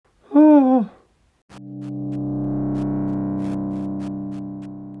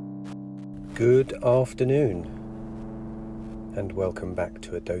Good afternoon and welcome back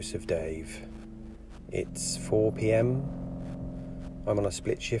to A Dose of Dave. It's 4 p.m. I'm on a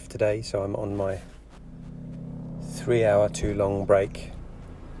split shift today, so I'm on my 3-hour too long break.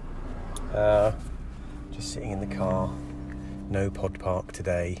 Just sitting in the car, no pod park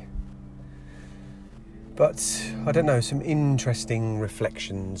today. But I don't know, some interesting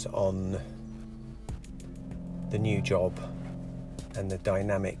reflections on the new job and the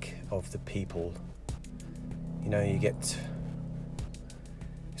dynamic of the people. You know, it's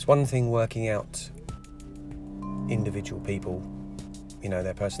one thing working out individual people, you know,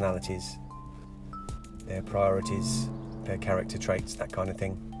 their personalities, their priorities, their character traits, that kind of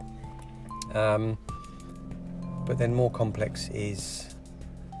thing. But then more complex is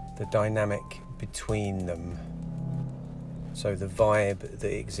the dynamic between them. So the vibe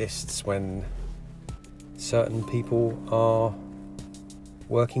that exists when certain people are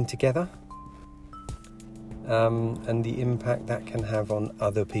working together, and the impact that can have on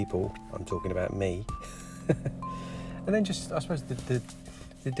other people. I'm talking about me. And then just, I suppose, the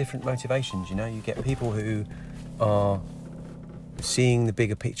different motivations, you know. You get people who are seeing the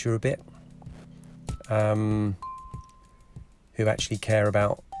bigger picture a bit, who actually care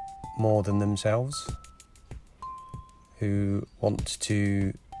about more than themselves, who want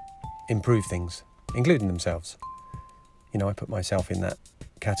to improve things, including themselves. You know, I put myself in that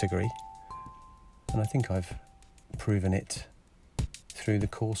category, and I think I've proven it through the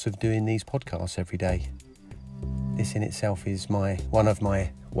course of doing these podcasts every day. This in itself is one of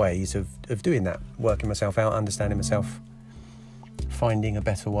my ways of doing that, working myself out, understanding myself, finding a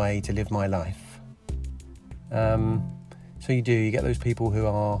better way to live my life. So you get those people who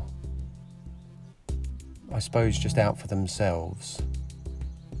are, I suppose, just out for themselves.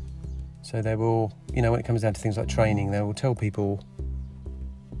 So they will, you know, when it comes down to things like training, they will tell people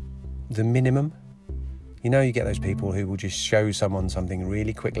the minimum. You know, you get those people who will just show someone something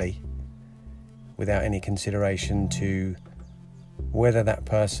really quickly without any consideration to whether that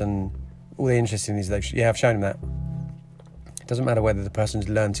person, all they're interested in is I've shown them that. It doesn't matter whether the person's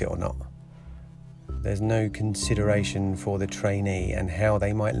learnt it or not. There's no consideration for the trainee and how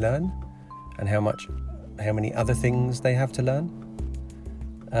they might learn and how many other things they have to learn.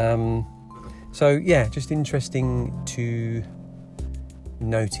 So just interesting to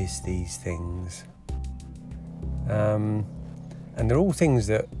notice these things. And they're all things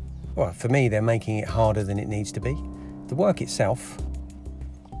that, well, for me, they're making it harder than it needs to be. The work itself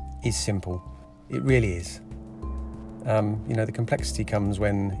is simple. It really is. The complexity comes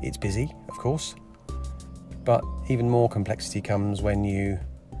when it's busy, of course. But even more complexity comes when you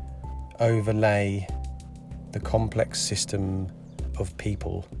overlay the complex system of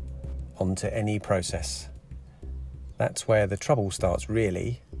people onto any process. That's where the trouble starts,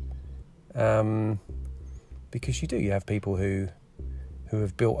 really, because you have people who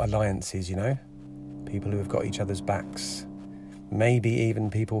have built alliances, you know, people who have got each other's backs, maybe even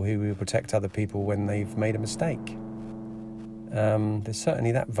people who will protect other people when they've made a mistake. There's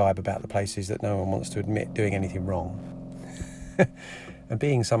certainly that vibe about the places that no one wants to admit doing anything wrong. And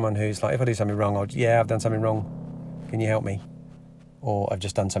being someone who's like, if I do something wrong, I've done something wrong, can you help me? Or I've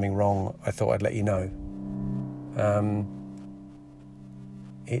just done something wrong, I thought I'd let you know.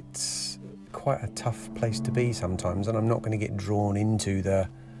 It's quite a tough place to be sometimes, and I'm not going to get drawn into the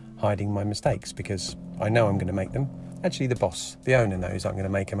hiding my mistakes because I know I'm going to make them. Actually, the boss, the owner, knows I'm going to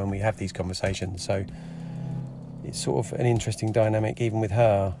make them, and we have these conversations. So it's sort of an interesting dynamic, even with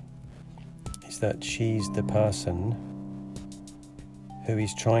her, is that she's the person who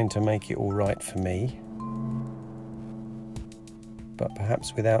is trying to make it all right for me, but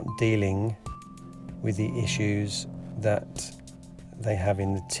perhaps without dealing with the issues that they have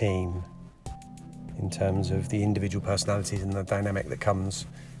in the team in terms of the individual personalities and the dynamic that comes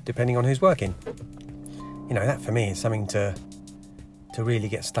depending on who's working. You know, that for me is something to really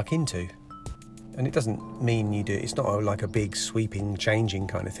get stuck into. And it doesn't mean you do, it's not like a big sweeping changing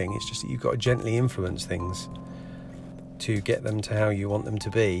kind of thing. It's just that you've got to gently influence things to get them to how you want them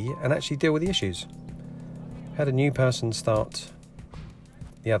to be and actually deal with the issues. Had a new person start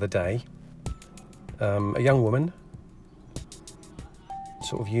the other day, a young woman,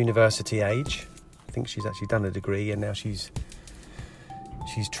 sort of university age. I think she's actually done a degree and now she's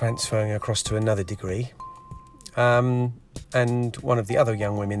transferring across to another degree. And one of the other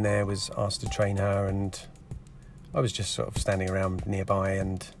young women there was asked to train her, and I was just sort of standing around nearby,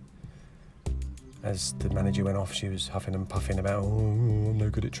 and as the manager went off, she was huffing and puffing about, I'm no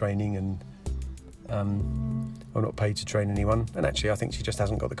good at training, and I'm not paid to train anyone. And actually, I think she just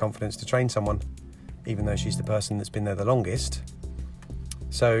hasn't got the confidence to train someone, even though she's the person that's been there the longest.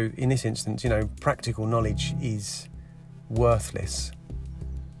 So in this instance, practical knowledge is worthless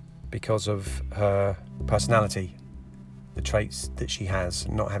because of her personality, the traits that she has,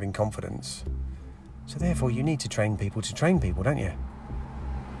 not having confidence. So therefore you need to train people, don't you?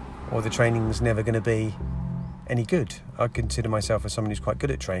 Or the training's never going to be any good. I consider myself as someone who's quite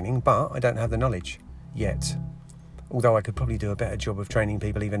good at training, but I don't have the knowledge yet. Although I could probably do a better job of training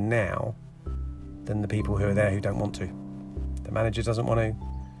people even now than the people who are there who don't want to. The manager doesn't want to.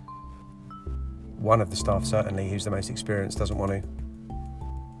 One of the staff certainly, who's the most experienced, doesn't want to.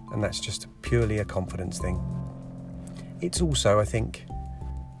 And that's just purely a confidence thing. It's also, I think,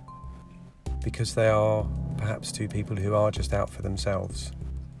 because they are perhaps two people who are just out for themselves.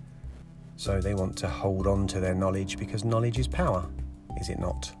 So they want to hold on to their knowledge because knowledge is power, is it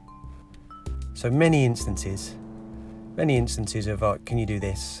not? So many instances of, can you do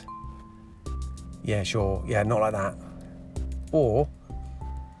this? Yeah, sure. Yeah, not like that. Or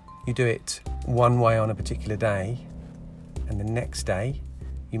you do it one way on a particular day, and the next day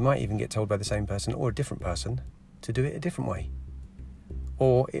you might even get told by the same person or a different person to do it a different way.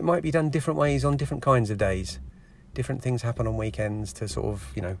 Or it might be done different ways on different kinds of days. Different things happen on weekends to sort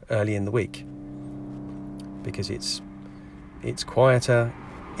of, early in the week. Because it's quieter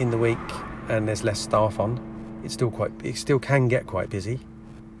in the week and there's less staff on. It still can get quite busy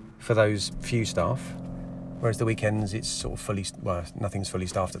for those few staff. Whereas the weekends it's sort of nothing's fully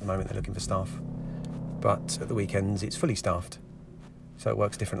staffed at the moment, they're looking for staff. But at the weekends it's fully staffed. So it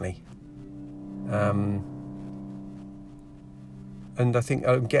works differently. And I think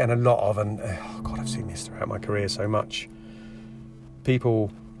I'm getting a lot of, I've seen this throughout my career so much.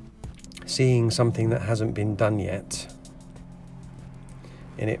 People seeing something that hasn't been done yet,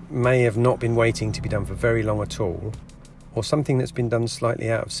 and it may have not been waiting to be done for very long at all, or something that's been done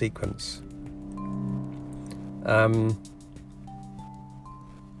slightly out of sequence.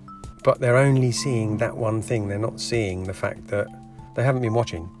 But they're only seeing that one thing. They're not seeing the fact that they haven't been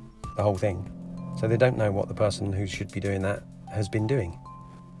watching the whole thing. So they don't know what the person who should be doing that has been doing.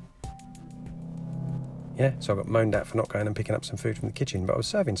 Yeah, so I got moaned at for not going and picking up some food from the kitchen, but I was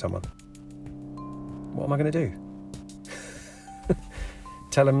serving someone. What am I going to do?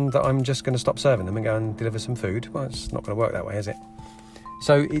 Tell them that I'm just going to stop serving them and go and deliver some food? Well, it's not going to work that way, is it?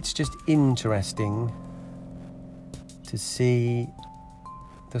 So it's just interesting to see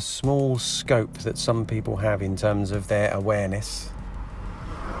the small scope that some people have in terms of their awareness.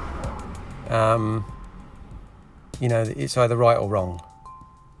 It's either right or wrong,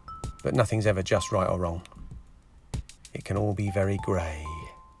 but nothing's ever just right or wrong. It can all be very grey.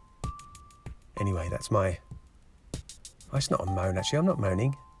 Anyway, that's it's not a moan, actually. I'm not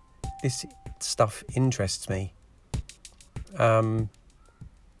moaning. This stuff interests me.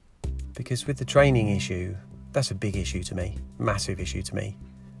 Because with the training issue, that's a big issue to me, massive issue to me,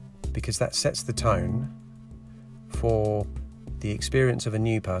 because that sets the tone for the experience of a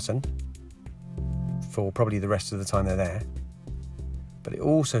new person for probably the rest of the time they're there. But it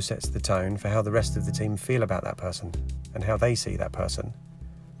also sets the tone for how the rest of the team feel about that person and how they see that person,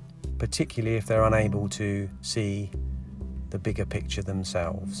 particularly if they're unable to see the bigger picture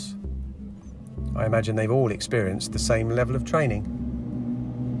themselves. I imagine they've all experienced the same level of training,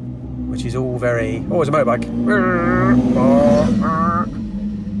 which is all very... Oh, it's a motorbike.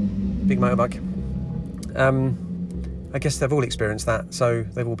 Big motorbike. I guess they've all experienced that, so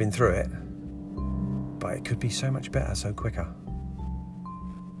they've all been through it. But it could be so much better, so quicker,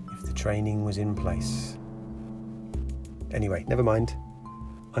 if the training was in place. Anyway, never mind.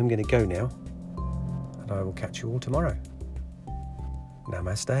 I'm going to go now, and I will catch you all tomorrow.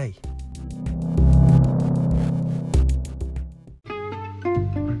 Namaste.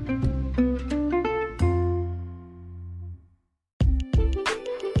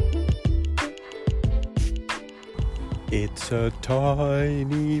 It's a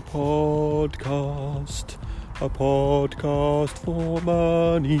tiny podcast, a podcast for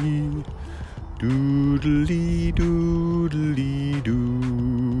money. Doodly doodly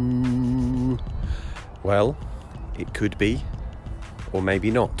doo. Well, it could be, or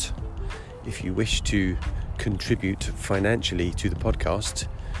maybe not. If you wish to contribute financially to the podcast,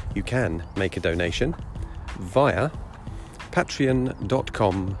 you can make a donation via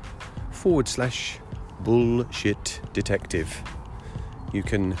patreon.com/bullshit detective. You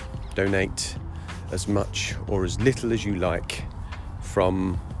can donate as much or as little as you like,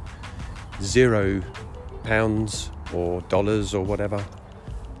 from £0 or dollars or whatever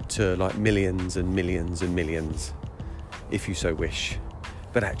to like millions and millions and millions, if you so wish.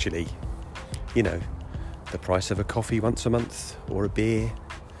 But actually, the price of a coffee once a month, or a beer,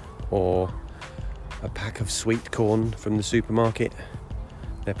 or a pack of sweet corn from the supermarket,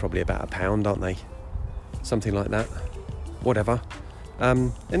 They're probably about £1, aren't they? Something like that. Whatever.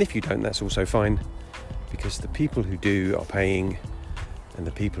 And if you don't, that's also fine, because the people who do are paying, and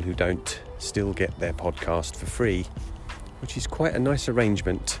the people who don't still get their podcast for free, which is quite a nice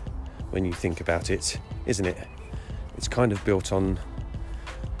arrangement when you think about it, isn't it? It's kind of built on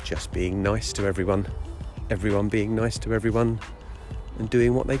just being nice to everyone being nice to everyone, and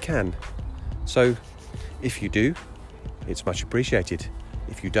doing what they can. So if you do, it's much appreciated.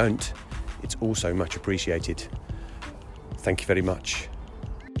 If you don't, it's also much appreciated. Thank you very much.